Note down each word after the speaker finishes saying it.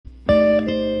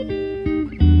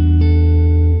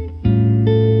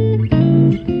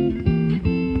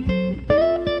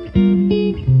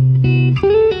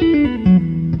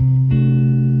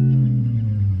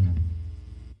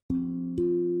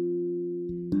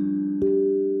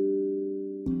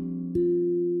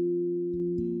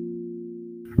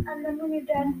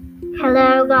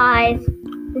Hello guys,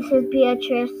 this is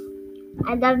Beatrice.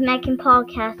 I love making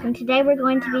podcasts, and today we're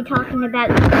going to be talking about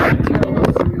the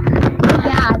Beatles.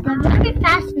 Yeah, they're very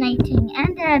fascinating,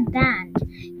 and they're a band.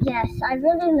 Yes, I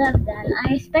really love them.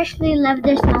 I especially love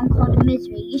their song called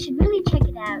Misery. You should really check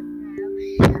it out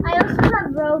now. I also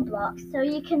love Roblox, so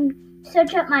you can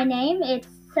search up my name. It's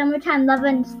Summertime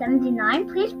Lovin'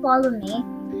 79. Please follow me.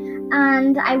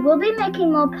 And I will be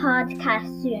making more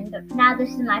podcasts soon, but now this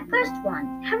is my first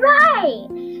one. Hooray!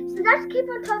 So let's keep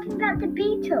on talking about the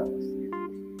Beatles.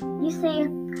 You see,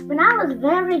 when I was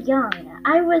very young,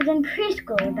 I was in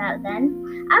preschool about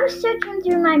then. I was searching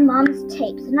through my mom's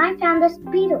tapes and I found this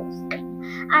Beatles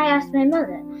thing. I asked my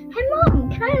mother, "Hey Mom,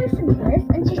 can I listen to this?"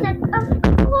 And she said, "Of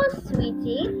course,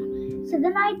 sweetie." So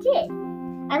then I did.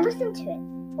 I listened to it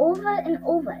over and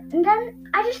over, and then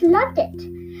I just loved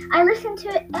it. I listened to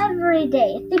it every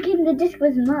day, thinking the disc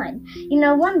was mine.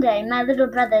 One day my little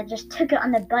brother just took it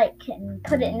on a bike and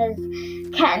put it in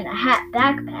his cat in the hat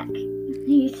backpack.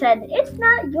 He said, "It's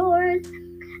not yours."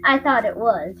 I thought it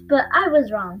was, but I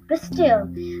was wrong. But still,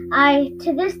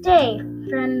 to this day,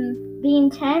 from being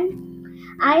 10,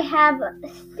 I have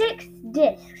 6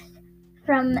 discs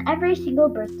from every single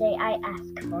birthday I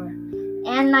ask for.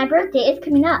 And my birthday is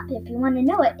coming up. If you want to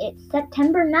know it, it's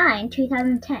September 9,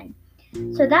 2010.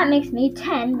 So that makes me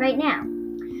 10 right now.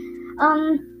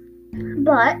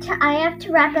 But I have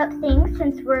to wrap up things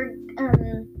since we're,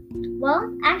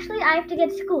 actually I have to get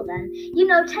to school then.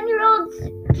 10-year-olds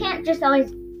can't just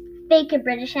always fake a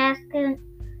British accent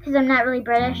because I'm not really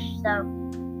British, so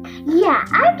yeah,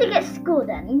 I have to get to school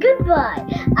then. Goodbye.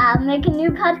 I'll make a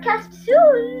new podcast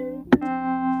soon.